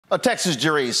A Texas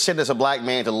jury sentenced a black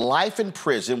man to life in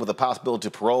prison with a possibility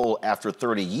of parole after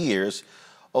 30 years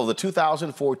over the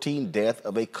 2014 death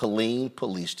of a Killeen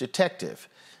Police Detective.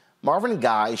 Marvin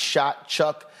Guy shot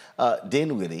Chuck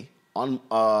Dinwiddie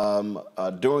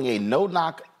during a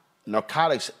no-knock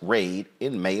narcotics raid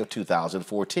in May of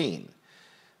 2014.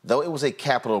 Though it was a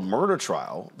capital murder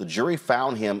trial, the jury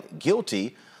found him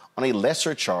guilty on a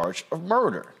lesser charge of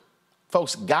murder.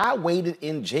 Folks, Guy waited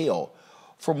in jail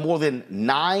for more than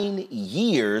 9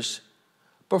 years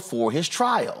before his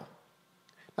trial.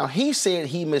 Now, he said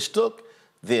he mistook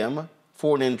them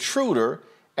for an intruder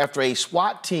after a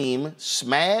SWAT team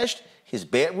smashed his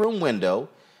bedroom window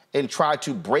and tried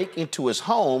to break into his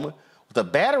home with a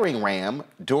battering ram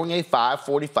during a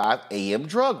 5:45 a.m.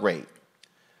 drug raid.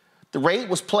 The raid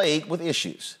was plagued with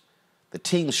issues. The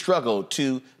team struggled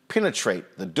to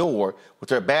penetrate the door with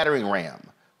their battering ram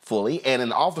fully, and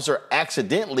an officer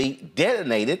accidentally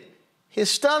detonated his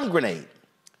stun grenade.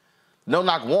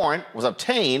 No-knock warrant was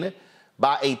obtained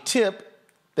by a tip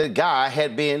that Guy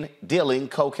had been dealing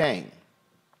cocaine.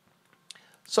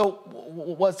 So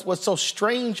what's so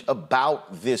strange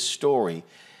about this story,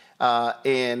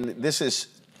 and this is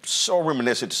so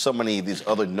reminiscent to so many of these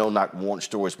other no-knock warrant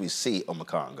stories we see on the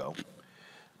Congo,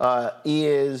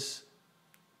 is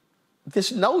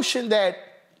this notion that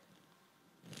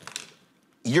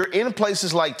you're in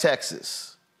places like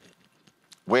Texas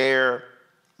where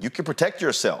you can protect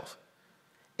yourself.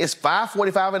 It's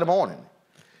 5:45 in the morning.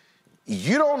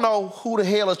 You don't know who the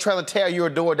hell is trying to tear your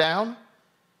door down.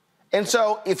 And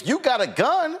so if you got a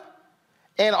gun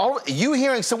and you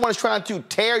hearing someone is trying to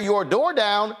tear your door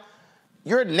down,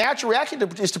 your natural reaction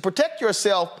is to protect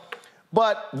yourself.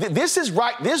 But this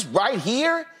right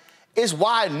here is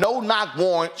why no-knock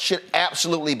warrant should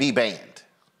absolutely be banned.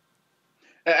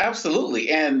 Absolutely.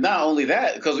 And not only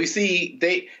that, because we see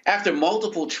after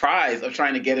multiple tries of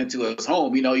trying to get into his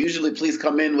home, usually police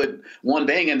come in with one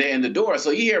bang and they're in the door. So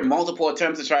you hear multiple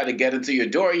attempts to try to get into your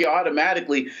door, you're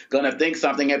automatically going to think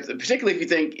something,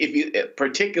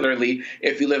 particularly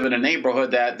if you live in a neighborhood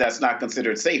that's not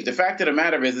considered safe. The fact of the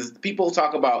matter is people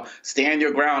talk about stand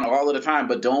your ground all of the time,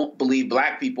 but don't believe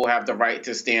black people have the right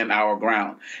to stand our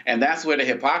ground. And that's where the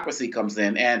hypocrisy comes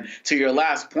in. And to your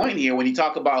last point here, when you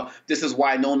talk about this is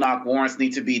why no-knock warrants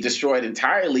need to be destroyed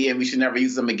entirely and we should never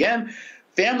use them again,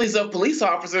 families of police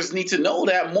officers need to know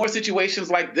that more situations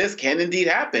like this can indeed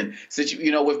happen.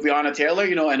 With Breonna Taylor,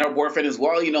 and her boyfriend as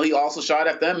well, he also shot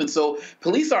at them. And so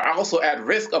police are also at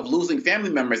risk of losing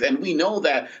family members. And we know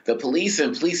that the police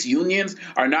and police unions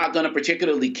are not going to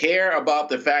particularly care about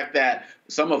the fact that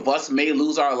some of us may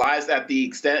lose our lives at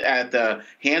the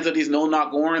hands of these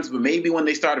no-knock warrants, but maybe when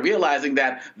they start realizing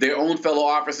that their own fellow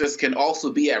officers can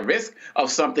also be at risk of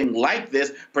something like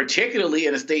this, particularly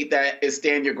in a state that is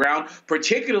stand your ground,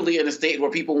 particularly in a state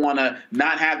where people want to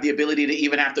not have the ability to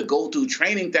even have to go through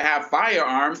training to have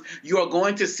firearms, you are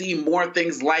going to see more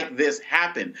things like this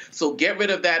happen. So get rid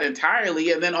of that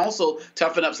entirely, and then also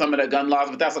toughen up some of the gun laws,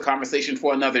 but that's a conversation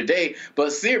for another day.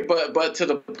 But to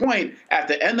the point, at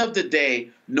the end of the day,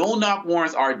 no-knock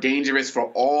warrants are dangerous for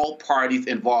all parties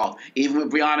involved. Even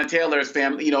with Breonna Taylor's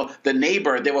family, the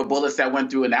neighbor, there were bullets that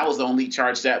went through, and that was the only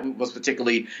charge that was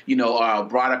particularly,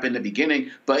 brought up in the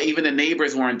beginning. But even the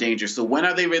neighbors were in danger. So when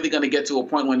are they really going to get to a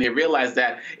point when they realize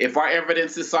that if our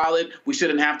evidence is solid, we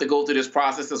shouldn't have to go through this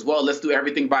process as well? Let's do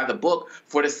everything by the book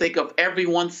for the sake of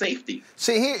everyone's safety.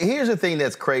 See, here's the thing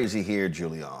that's crazy here,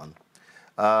 Julian.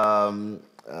 The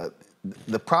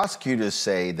prosecutors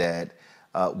say that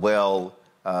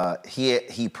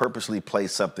he purposely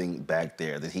placed something back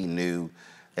there that he knew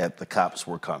that the cops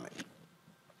were coming.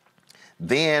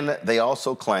 Then they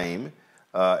also claim,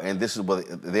 and this is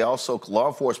what law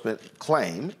enforcement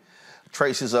claim,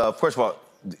 traces of, first of all,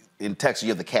 in Texas, you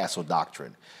have the castle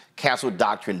doctrine. Castle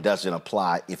doctrine doesn't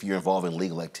apply if you're involved in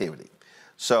legal activity.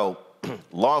 So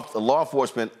law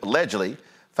enforcement allegedly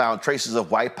found traces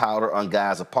of white powder on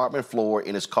Guy's apartment floor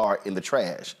in his car in the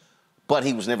trash, but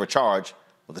he was never charged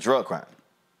with a drug crime.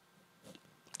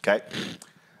 Okay?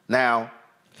 Now,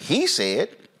 he said,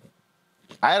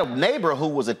 I had a neighbor who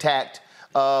was attacked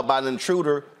by an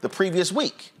intruder the previous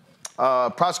week.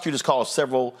 Prosecutors called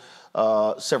several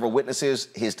witnesses.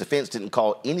 His defense didn't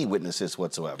call any witnesses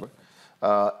whatsoever.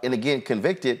 And again,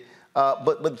 convicted.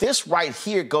 But this right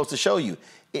here goes to show you,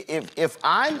 if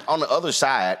I'm on the other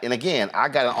side, and again, I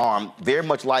got an arm very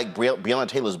much like Breonna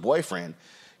Taylor's boyfriend,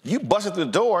 you busted through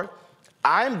the door,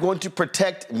 I'm going to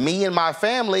protect me and my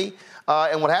family.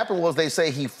 And what happened was they say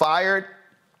he fired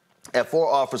at 4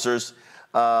 officers.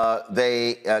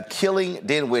 Killing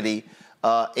Dinwiddie,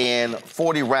 and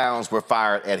 40 rounds were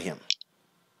fired at him.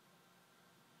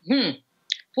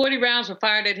 40 rounds were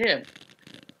fired at him.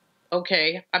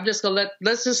 Okay, I'm just going to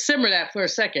let's just simmer that for a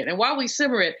second. And while we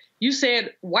simmer it, you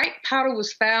said white powder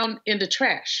was found in the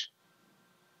trash.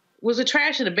 Was it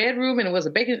trash in the bedroom and it was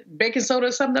a baking soda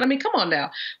or something? I mean, come on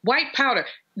now. White powder.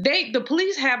 The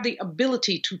police have the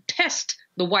ability to test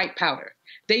the white powder.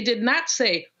 They did not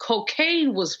say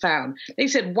cocaine was found. They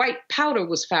said white powder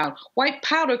was found. White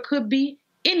powder could be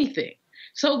anything.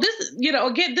 So this,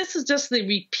 again, this is just the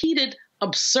repeated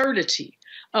absurdity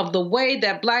of the way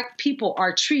that Black people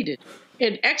are treated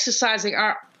in exercising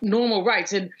our normal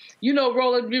rights. And,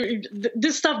 Roland,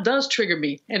 this stuff does trigger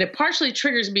me. And it partially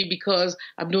triggers me because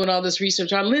I'm doing all this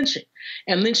research on lynching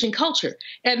and lynching culture.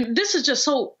 And this is just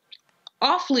so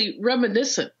awfully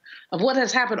reminiscent of what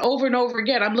has happened over and over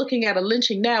again. I'm looking at a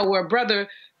lynching now where a brother,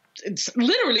 it's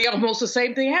literally almost the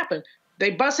same thing happened. They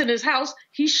busted his house,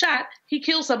 he shot, he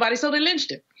killed somebody, so they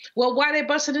lynched him. Well, why they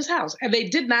busted his house? And they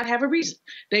did not have a reason.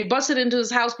 They busted into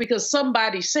his house because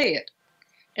somebody said.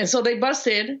 And so they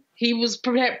busted in. He was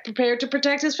prepared to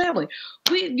protect his family.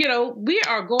 We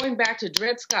are going back to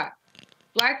Dred Scott.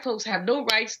 Black folks have no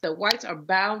rights that whites are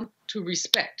bound to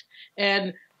respect.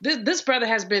 And this brother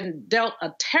has been dealt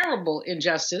a terrible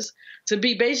injustice to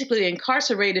be basically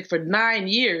incarcerated for 9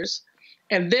 years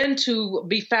and then to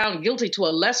be found guilty to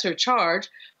a lesser charge.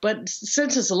 But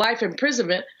since it's a life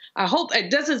imprisonment, I hope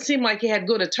it doesn't seem like he had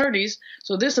good attorneys.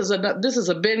 So this is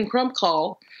a Ben Crump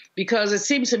call, because it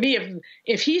seems to me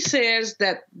if he says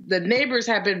that the neighbors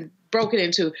have been broken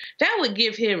into, that would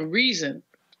give him reason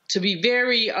to be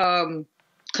very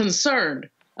concerned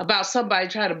about somebody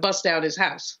trying to bust down his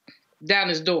house, down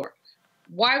his door.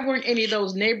 Why weren't any of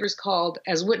those neighbors called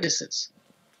as witnesses?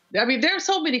 I mean, there are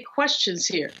so many questions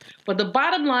here, but the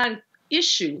bottom line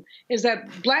issue is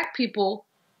that Black people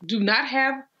do not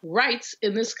have rights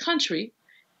in this country.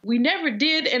 We never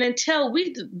did, and until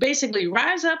we basically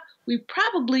rise up, we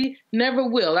probably never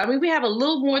will. I mean, we have a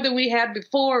little more than we had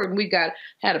before, and we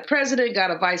had a president,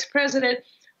 got a vice president,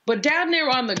 but down there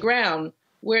on the ground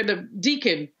where the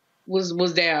deacon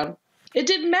was down, it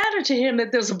didn't matter to him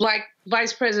that there's a Black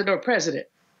vice president or president.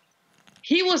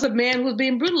 He was a man who was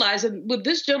being brutalized. And with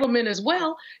this gentleman as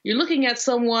well, you're looking at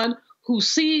someone who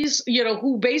sees,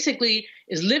 who basically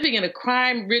is living in a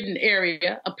crime-ridden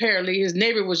area. Apparently, his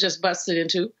neighbor was just busted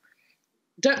into.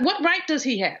 What right does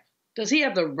he have? Does he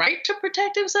have the right to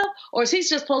protect himself? Or is he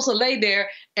just supposed to lay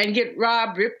there and get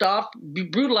robbed, ripped off, be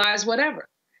brutalized, whatever?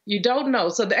 You don't know.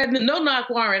 So, and the no-knock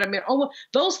warrant, I mean,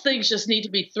 those things just need to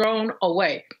be thrown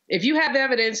away. If you have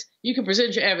evidence, you can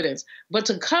present your evidence. But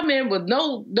to come in with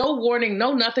no warning,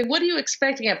 no nothing, what are you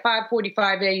expecting at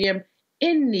 5:45 a.m.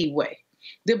 anyway?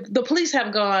 The police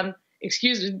have gone,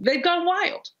 they've gone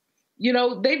wild.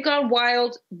 They've gone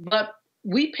wild, but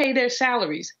we pay their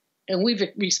salaries, and we've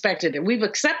respected it. We've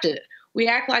accepted it. We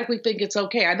act like we think it's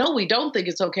okay. I know we don't think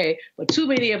it's okay, but too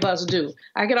many of us do.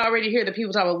 I can already hear the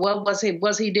people talking about, well,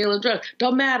 was he dealing drugs?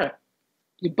 Don't matter.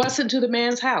 You bust into the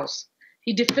man's house.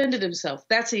 He defended himself.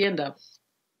 That's the end of it.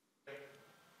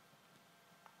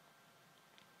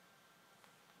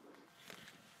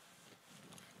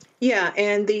 Yeah,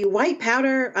 and the white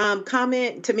powder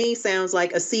comment to me sounds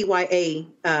like a CYA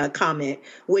comment,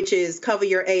 which is cover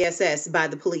your ASS by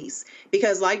the police.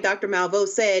 Because like Dr. Malveaux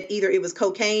said, either it was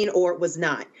cocaine or it was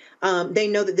not. They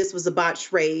know that this was a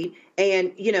botched raid.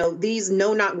 And, these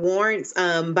no-knock warrants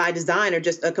by design are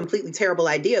just a completely terrible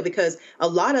idea, because a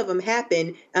lot of them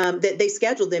happen that they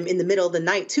schedule them in the middle of the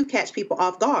night to catch people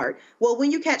off guard. Well,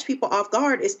 when you catch people off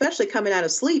guard, especially coming out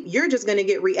of sleep, you're just going to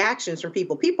get reactions from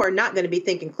people. People are not going to be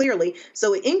thinking clearly.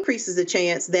 So it increases the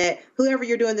chance that whoever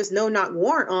you're doing this no-knock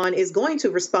warrant on is going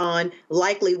to respond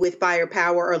likely with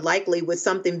firepower or likely with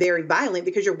something very violent,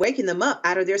 because you're waking them up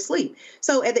out of their sleep.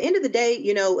 So at the end of the day,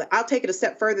 I'll take it a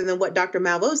step further than what Dr.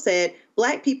 Malveaux said.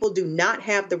 Black people do not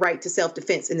have the right to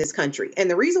self-defense in this country. And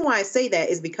the reason why I say that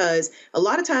is because a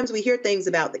lot of times we hear things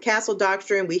about the castle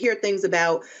doctrine. We hear things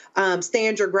about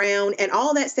stand your ground, and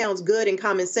all that sounds good and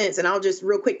common sense. And I'll just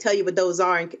real quick tell you what those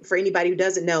are, and for anybody who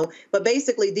doesn't know. But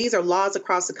basically, these are laws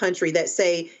across the country that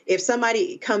say if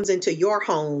somebody comes into your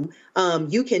home,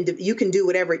 you can do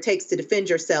whatever it takes to defend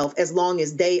yourself, as long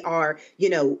as they are,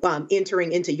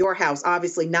 entering into your house,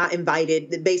 obviously not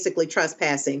invited, basically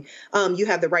trespassing. You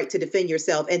have the right to defend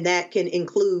yourself, and that can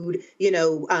include,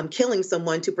 killing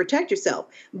someone to protect yourself.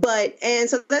 And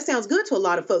so that sounds good to a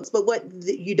lot of folks. But what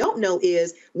you don't know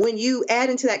is when you add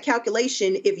into that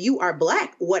calculation, if you are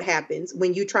Black, what happens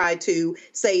when you try to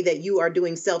say that you are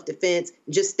doing self-defense,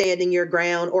 just standing your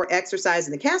ground, or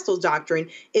exercising the Castle's doctrine,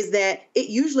 is that it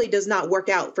usually does not work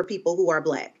out for people who are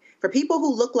Black. For people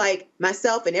who look like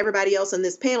myself and everybody else on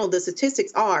this panel, the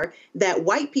statistics are that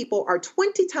white people are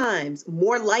 20 times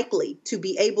more likely to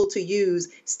be able to use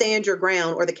stand your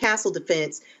ground or the castle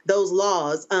defense, those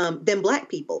laws, than black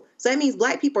people. So that means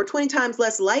black people are 20 times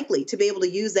less likely to be able to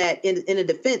use that in a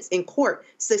defense in court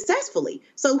successfully.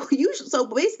 So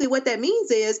basically what that means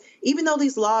is, even though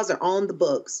these laws are on the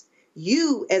books,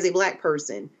 you as a black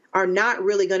person are not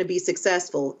really going to be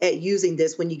successful at using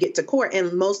this when you get to court.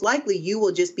 And most likely you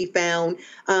will just be found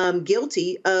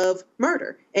guilty of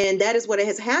murder. And that is what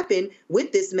has happened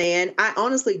with this man. I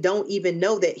honestly don't even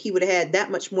know that he would have had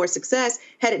that much more success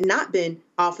had it not been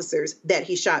officers that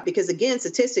he shot. Because again,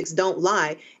 statistics don't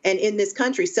lie. And in this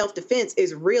country, self-defense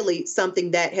is really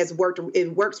something that has worked.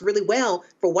 It works really well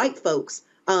for white folks,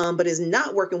 but is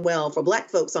not working well for black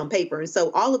folks on paper. And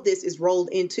so all of this is rolled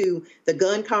into the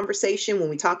gun conversation. When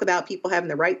we talk about people having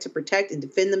the right to protect and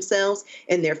defend themselves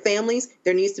and their families,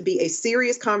 there needs to be a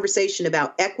serious conversation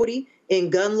about equity in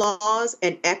gun laws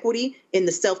and equity in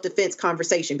the self-defense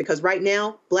conversation. Because right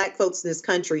now, black folks in this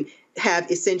country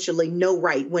have essentially no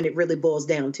right when it really boils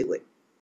down to it.